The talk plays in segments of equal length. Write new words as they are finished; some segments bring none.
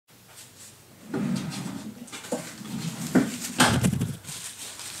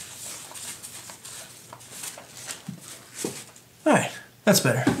That's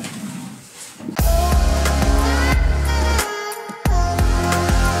better.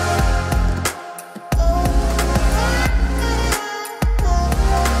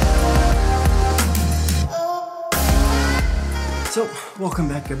 So, welcome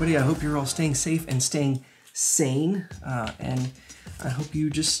back everybody. I hope you're all staying safe and staying sane. And I hope you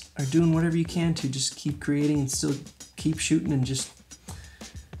just are doing whatever you can to just keep creating and still keep shooting and just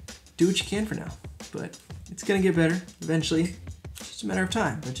do what you can for now. But it's gonna get better eventually. It's just a matter of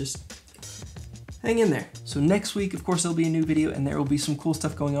time, but just hang in there. So next week, of course, there'll be a new video and there will be some cool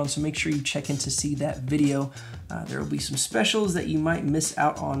stuff going on. So make sure you check in to see that video. There will be some specials that you might miss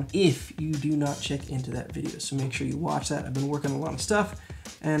out on if you do not check into that video. So make sure you watch that. I've been working on a lot of stuff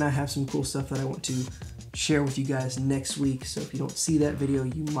and I have some cool stuff that I want to share with you guys next week. So if you don't see that video,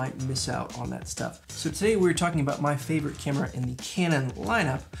 you might miss out on that stuff. So today we're talking about my favorite camera in the Canon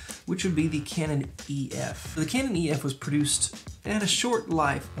lineup, which would be the Canon EF. The Canon EF was produced at a short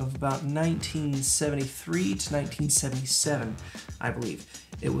life of about 1973 to 1977, I believe.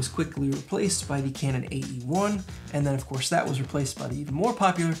 It was quickly replaced by the Canon A-1, and then of course that was replaced by the even more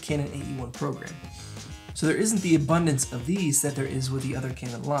popular Canon A-1 program. So there isn't the abundance of these that there is with the other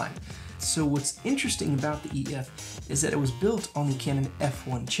Canon line. So what's interesting about the EF is that it was built on the Canon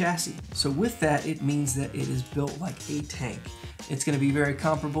F1 chassis. So with that, it means that it is built like a tank. It's going to be very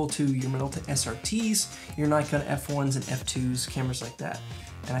comparable to your Minolta SRTs, your Nikon F1s and F2s, cameras like that.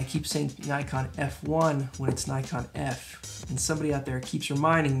 And I keep saying Nikon F1 when it's Nikon F, and somebody out there keeps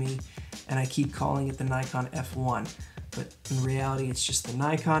reminding me, and I keep calling it the Nikon F1. But in reality, it's just the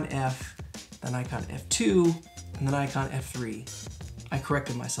Nikon F, the Nikon F2, and the Nikon F3. I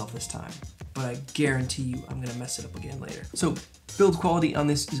corrected myself this time, but I guarantee you I'm gonna mess it up again later. So build quality on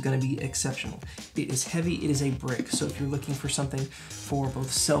this is gonna be exceptional. It is heavy, it is a brick, so if you're looking for something for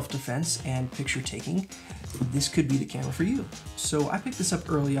both self-defense and picture taking, this could be the camera for you. So I picked this up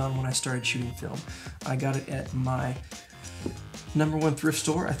early on when I started shooting film. I got it at my #1 thrift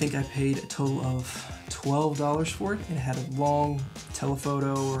store. I think I paid a total of $12 for it. It had a long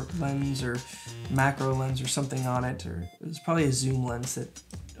telephoto or lens or macro lens or something on it, or it was probably a zoom lens that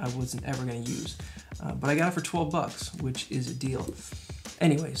I wasn't ever going to use. But I got it for 12 bucks, which is a deal.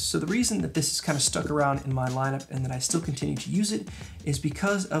 Anyways, so the reason that this is kind of stuck around in my lineup and that I still continue to use it is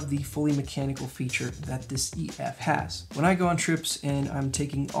because of the fully mechanical feature that this EF has. When I go on trips and I'm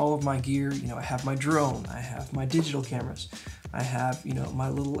taking all of my gear, you know, I have my drone, I have my digital cameras, I have, you know, my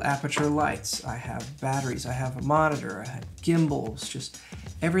little aperture lights, I have batteries, I have a monitor, I have gimbals, just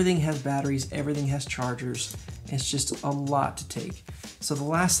everything has batteries, everything has chargers. It's just a lot to take. So the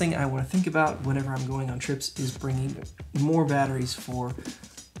last thing I want to think about whenever I'm going on trips is bringing more batteries for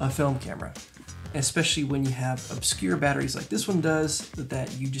a film camera, especially when you have obscure batteries like this one does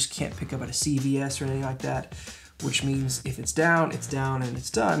that you just can't pick up at a CVS or anything like that, which means if it's down and it's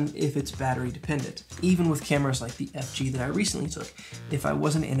done if it's battery dependent. Even with cameras like the FG that I recently took, if I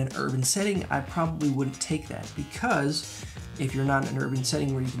wasn't in an urban setting, I probably wouldn't take that, because if you're not in an urban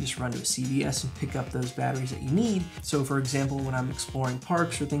setting where you can just run to a CVS and pick up those batteries that you need. So for example, when I'm exploring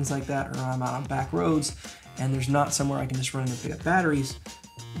parks or things like that, or I'm out on back roads and there's not somewhere I can just run in and pick up batteries,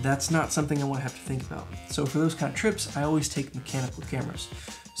 that's not something I want to have to think about. So for those kind of trips, I always take mechanical cameras.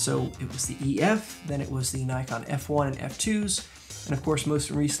 So it was the EF, then it was the Nikon F1 and F2s, and of course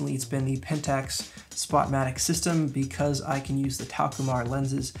most recently it's been the Pentax Spotmatic system, because I can use the Takumar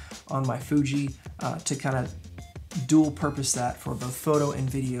lenses on my Fuji to kind of dual purpose that for both photo and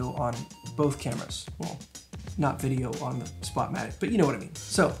video on both cameras. Well, not video on the Spotmatic, but you know what I mean.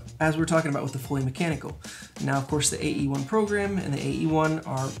 So, as we're talking about with the fully mechanical, now of course the AE1 program and the AE1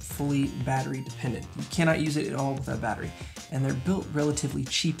 are fully battery dependent. You cannot use it at all without battery, and they're built relatively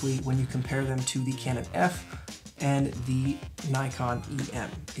cheaply when you compare them to the Canon F and the Nikon EM.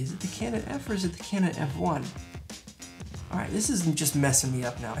 Is it the Canon F or is it the Canon F1? Alright, this isn't just messing me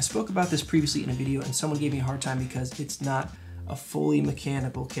up now. I spoke about this previously in a video and someone gave me a hard time because it's not a fully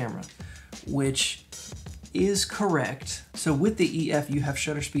mechanical camera, which is correct. So with the EF, you have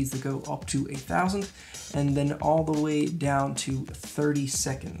shutter speeds that go up to 1,000 and then all the way down to 30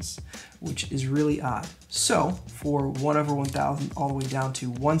 seconds, which is really odd. So for 1/1000 all the way down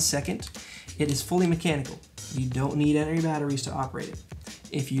to 1 second, it is fully mechanical. You don't need any batteries to operate it.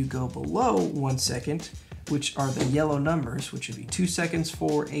 If you go below 1 second, which are the yellow numbers, which would be 2 seconds,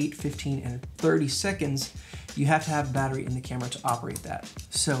 4, 8, 15, and 30 seconds, you have to have a battery in the camera to operate that.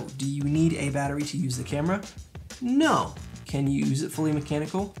 So, do you need a battery to use the camera? No. Can you use it fully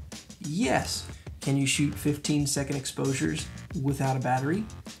mechanical? Yes. Can you shoot 15-second exposures without a battery?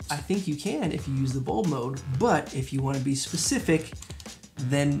 I think you can if you use the bulb mode, but if you want to be specific,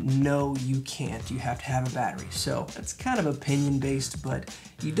 then no, you can't. You have to have a battery. So that's kind of opinion based, but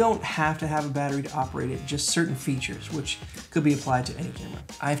you don't have to have a battery to operate it, just certain features, which could be applied to any camera.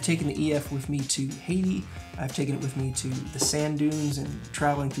 I've taken the EF with me to Haiti. I've taken it with me to the sand dunes and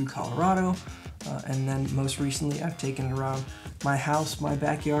traveling through Colorado. And then most recently, I've taken it around my house, my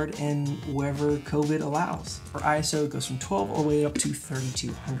backyard, and wherever COVID allows. For ISO, it goes from 12 all the way up to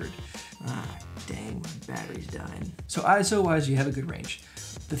 3200. Dang, my battery's dying. So ISO-wise, you have a good range.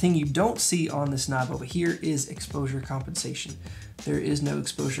 The thing you don't see on this knob over here is exposure compensation. There is no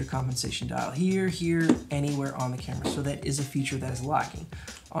exposure compensation dial here, anywhere on the camera. So that is a feature that is lacking.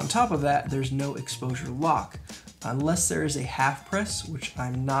 On top of that, there's no exposure lock. Unless there is a half press, which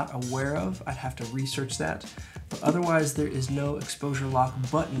I'm not aware of, I'd have to research that. But otherwise, there is no exposure lock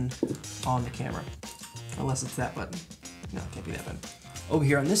button on the camera. Unless it's that button. No, it can't be that button. Over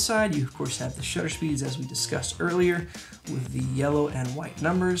here on this side, you of course have the shutter speeds as we discussed earlier with the yellow and white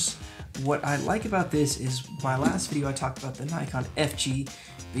numbers. What I like about this is my last video I talked about the Nikon FG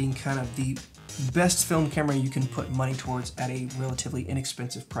being kind of the best film camera you can put money towards at a relatively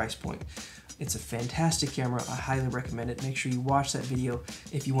inexpensive price point. It's a fantastic camera. I highly recommend it. Make sure you watch that video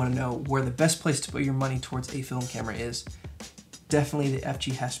if you want to know where the best place to put your money towards a film camera is. Definitely the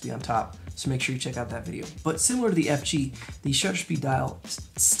FG has to be on top, so make sure you check out that video. But similar to the FG, the shutter speed dial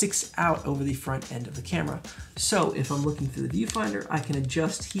sticks out over the front end of the camera. So if I'm looking through the viewfinder, I can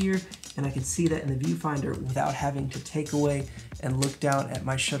adjust here and I can see that in the viewfinder without having to take away and look down at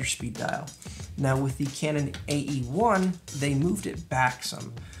my shutter speed dial. Now with the Canon A-1, they moved it back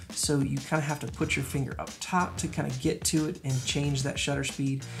some. So you kind of have to put your finger up top to kind of get to it and change that shutter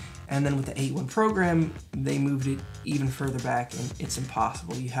speed. And then with the A1 program, they moved it even further back and it's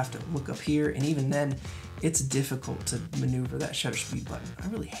impossible. You have to look up here, and even then, it's difficult to maneuver that shutter speed button. I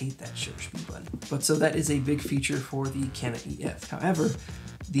really hate that shutter speed button. But so that is a big feature for the Canon EF. However,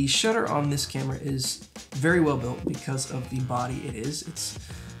 the shutter on this camera is very well built because of the body it is. It's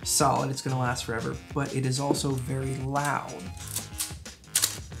solid, it's gonna last forever, but it is also very loud.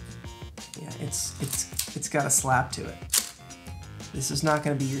 Yeah, it's got a slap to it. This is not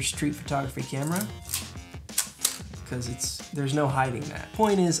going to be your street photography camera because there's no hiding that.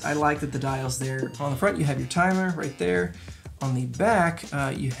 Point is, I like that the dial's there. On the front, you have your timer right there. On the back,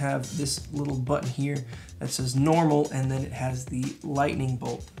 you have this little button here that says normal, and then it has the lightning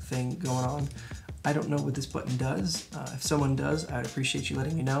bolt thing going on. I don't know what this button does. If someone does, I'd appreciate you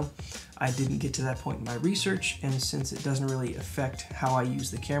letting me know. I didn't get to that point in my research, and since it doesn't really affect how I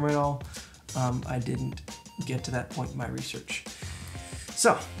use the camera at all, I didn't get to that point in my research.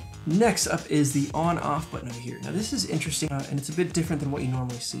 So, next up is the on-off button over here. Now this is interesting, and it's a bit different than what you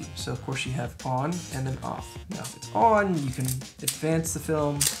normally see. So of course you have on and then off. Now if it's on, you can advance the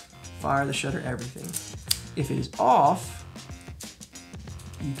film, fire the shutter, everything. If it is off,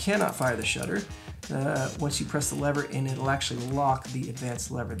 you cannot fire the shutter. Once you press the lever, and it'll actually lock the advanced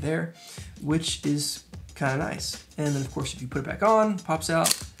lever there, which is kind of nice. And then of course if you put it back on, pops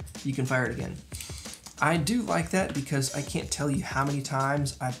out, you can fire it again. I do like that because I can't tell you how many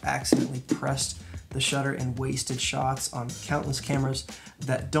times I've accidentally pressed the shutter and wasted shots on countless cameras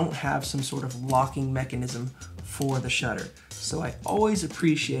that don't have some sort of locking mechanism for the shutter. So I always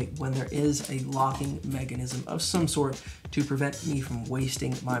appreciate when there is a locking mechanism of some sort to prevent me from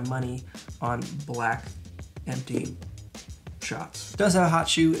wasting my money on black, empty shots. It does have a hot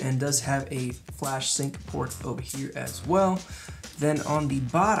shoe and does have a flash sync port over here as well. Then on the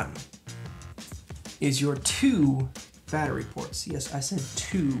bottom is your 2 battery ports. Yes, I said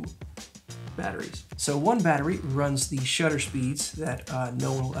 2 batteries. So one battery runs the shutter speeds that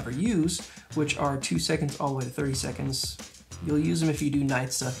no one will ever use, which are 2 seconds all the way to 30 seconds. You'll use them if you do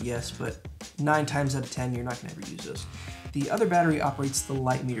night stuff, yes, but 9 times out of 10, you're not gonna ever use those. The other battery operates the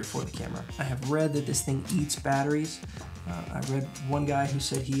light meter for the camera. I have read that this thing eats batteries. I read one guy who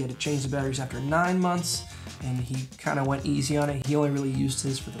said he had to change the batteries after 9 months, and he kind of went easy on it. He only really used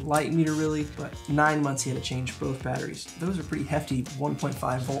his for the light meter really, but 9 months he had to change both batteries. Those are pretty hefty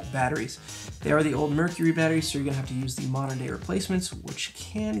 1.5 volt batteries. They are the old mercury batteries, so you're gonna have to use the modern day replacements, which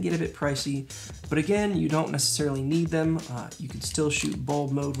can get a bit pricey, but again, you don't necessarily need them. You can still shoot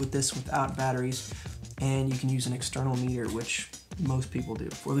bulb mode with this without batteries, and you can use an external meter, which most people do.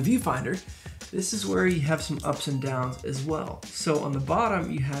 For the viewfinder, this is where you have some ups and downs as well. So on the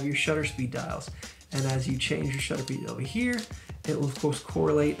bottom, you have your shutter speed dials. And as you change your shutter speed over here, it will of course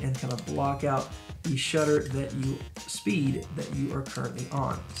correlate and kind of block out the shutter speed that you are currently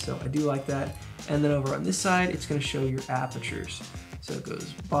on. So I do like that. And then over on this side, it's gonna show your apertures. So it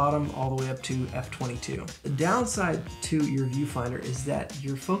goes bottom all the way up to f22. The downside to your viewfinder is that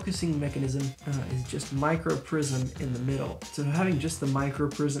your focusing mechanism is just micro prism in the middle. So having just the micro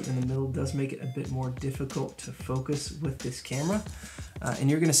prism in the middle does make it a bit more difficult to focus with this camera.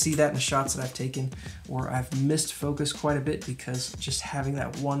 And you're gonna see that in the shots that I've taken where I've missed focus quite a bit because just having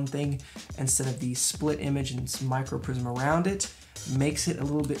that one thing instead of the split image and some micro prism around it makes it a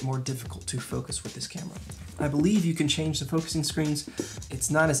little bit more difficult to focus with this camera. I believe you can change the focusing screens. It's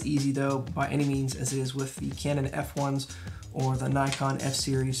not as easy though by any means as it is with the Canon F1s or the Nikon F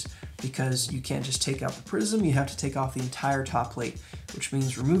series, because you can't just take out the prism, you have to take off the entire top plate, which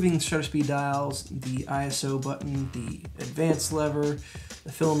means removing the shutter speed dials, the ISO button, the advanced lever,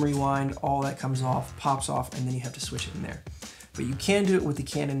 the film rewind, all that comes off, pops off, and then you have to switch it in there. But you can do it with the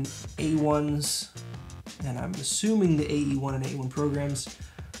Canon A1s, and I'm assuming the AE1 and A1 programs.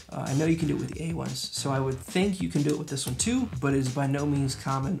 I know you can do it with the A1s, so I would think you can do it with this one too, but it is by no means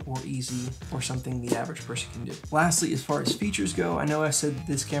common or easy or something the average person can do. Lastly, as far as features go, I know I said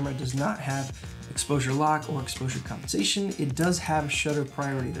this camera does not have exposure lock or exposure compensation. It does have shutter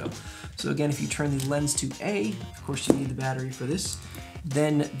priority though. So again, if you turn the lens to A, of course you need the battery for this,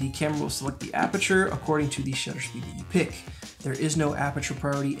 then the camera will select the aperture according to the shutter speed that you pick. There is no aperture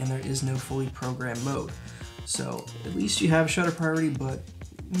priority and there is no fully programmed mode. So at least you have shutter priority, but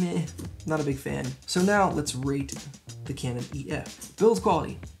meh, not a big fan. So now let's rate the Canon EF. Build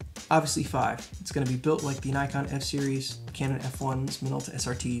quality, obviously 5. It's gonna be built like the Nikon F series, Canon F1s, Minolta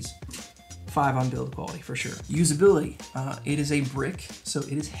SRTs. 5 on build quality for sure. Usability, it is a brick, so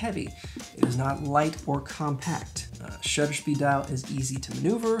it is heavy. It is not light or compact. Shutter speed dial is easy to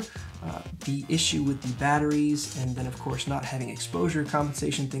maneuver. The issue with the batteries and then of course not having exposure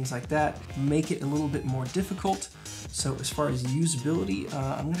compensation, things like that, make it a little bit more difficult. So as far as usability,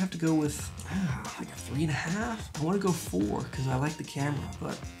 I'm gonna have to go with like a 3.5. I wanna go 4 because I like the camera,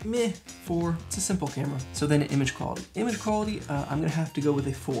 but meh, 4, it's a simple camera. So then image quality. Image quality, I'm gonna have to go with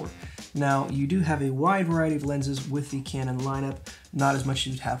a 4. Now you do have a wide variety of lenses with the Canon lineup, not as much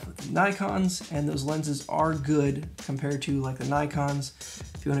as you'd have with the Nikons, and those lenses are good compared to like the Nikons.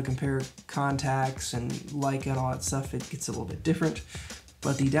 If you wanna compare contacts and Leica and all that stuff, it gets a little bit different.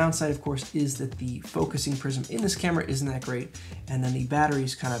 But the downside, of course, is that the focusing prism in this camera isn't that great, and then the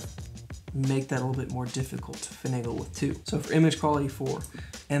batteries kind of make that a little bit more difficult to finagle with too. So for image quality, 4.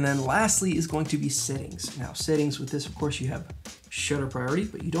 And then lastly is going to be settings. Now settings with this, of course, you have shutter priority,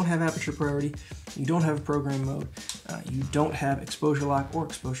 but you don't have aperture priority, you don't have program mode, you don't have exposure lock or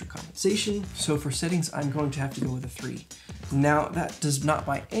exposure compensation. So for settings, I'm going to have to go with a 3. Now that does not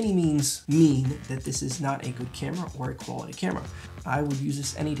by any means mean that this is not a good camera or a quality camera. I would use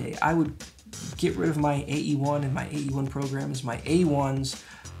this any day. I would get rid of my AE1 and my AE1 programs, my A1s.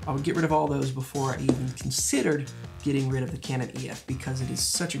 I would get rid of all those before I even considered getting rid of the Canon EF because it is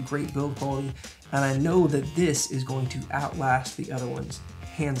such a great build quality, and I know that this is going to outlast the other ones,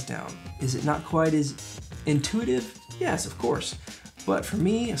 hands down. Is it not quite as intuitive? Yes, of course. But for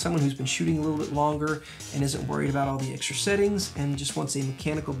me, as someone who's been shooting a little bit longer and isn't worried about all the extra settings and just wants a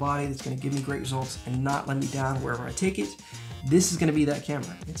mechanical body that's going to give me great results and not let me down wherever I take it, this is going to be that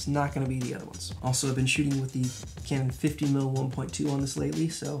camera. It's not going to be the other ones. Also, I've been shooting with the Canon 50mm 1.2 on this lately,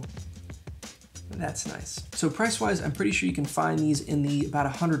 so that's nice. So price-wise, I'm pretty sure you can find these in the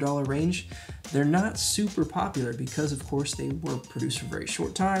about $100 range. They're not super popular because, of course, they were produced for a very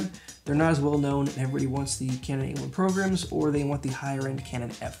short time. They're not as well known, and everybody wants the Canon A-1 programs, or they want the higher-end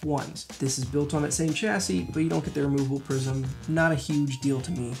Canon F1s. This is built on that same chassis, but you don't get the removable prism. Not a huge deal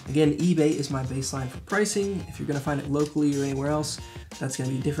to me. Again, eBay is my baseline for pricing. If you're gonna find it locally or anywhere else, that's gonna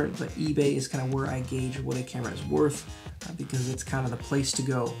be different, but eBay is kind of where I gauge what a camera is worth because it's kind of the place to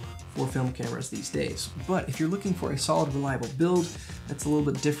go for film cameras these days. But if you're looking for a solid, reliable build, that's a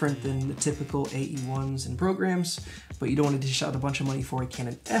little bit different than the typical AE1s and programs, but you don't want to dish out a bunch of money for a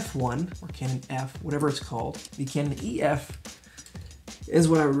Canon F1 or Canon F, whatever it's called. The Canon EF is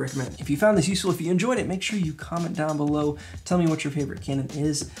what I would recommend. If you found this useful, if you enjoyed it, make sure you comment down below. Tell me what your favorite Canon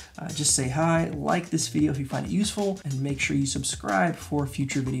is. Just say hi, like this video if you find it useful, and make sure you subscribe for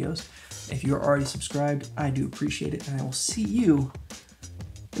future videos. If you're already subscribed, I do appreciate it, and I will see you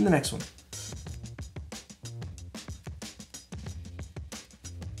in the next one.